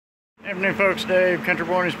Good afternoon, folks. Dave,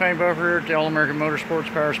 Countryboy and his paint buffer here at the All-American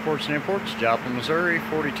Motorsports, Power Sports and Imports, Joplin, Missouri,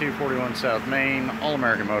 4241 South Main,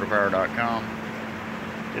 allamericanmotorpower.com.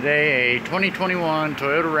 Today, a 2021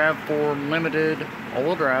 Toyota Rav4 Limited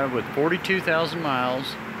all-wheel drive with 42,000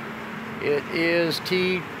 miles. It is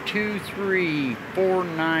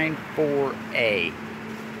T23494A.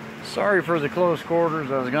 Sorry for the close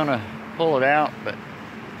quarters. I was gonna pull it out, but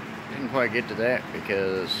didn't quite get to that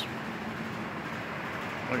because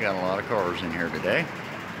we got a lot of cars in here today.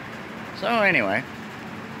 So anyway,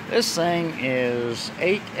 this thing is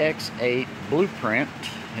 8X8 Blueprint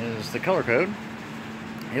is the color code.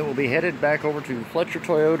 It will be headed back over to Fletcher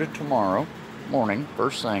Toyota tomorrow morning,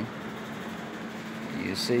 first thing.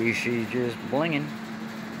 You see she's just blinging.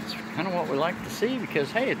 It's kind of what we like to see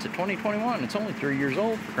because, hey, it's a 2021. It's only 3 years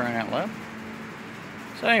old, for crying out loud.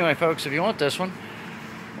 So anyway, folks, if you want this one,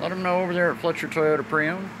 let them know over there at Fletcher Toyota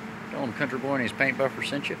Pre-Owned. Tell them Countryboy and his paint buffer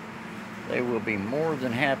sent you. They will be more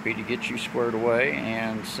than happy to get you squared away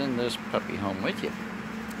and send this puppy home with you.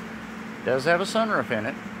 It does have a sunroof in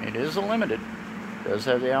it. It is a limited. It does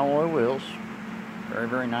have the alloy wheels. Very,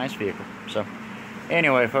 very nice vehicle. So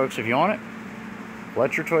anyway, folks, if you want it,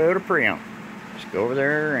 Fletcher Toyota Pre-Owned. Just go over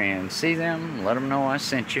there and see them. Let them know I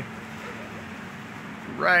sent you.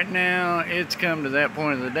 Right now, it's come to that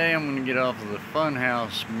point of the day. I'm going to get off of the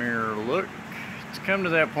funhouse mirror look. It's come to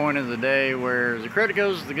that point of the day where the credit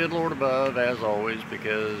goes to the good Lord above, as always,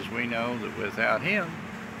 because we know that without him,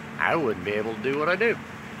 I wouldn't be able to do what I do,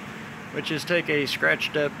 which is take a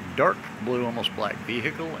scratched up dark blue, almost black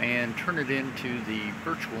vehicle and turn it into the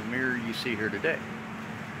virtual mirror you see here today.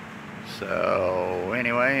 So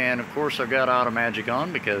anyway, and of course I've got Auto Magic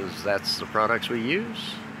on because that's the products we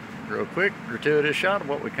use. Real quick, gratuitous shot of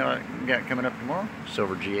what we got coming up tomorrow,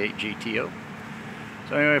 Silver G8 GTO.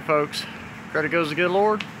 So anyway, folks, credit goes to the good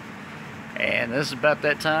Lord, and this is about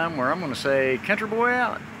that time where I'm going to say, Countryboy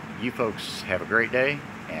out. You folks have a great day,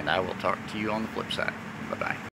 and I will talk to you on the flip side. Bye-bye.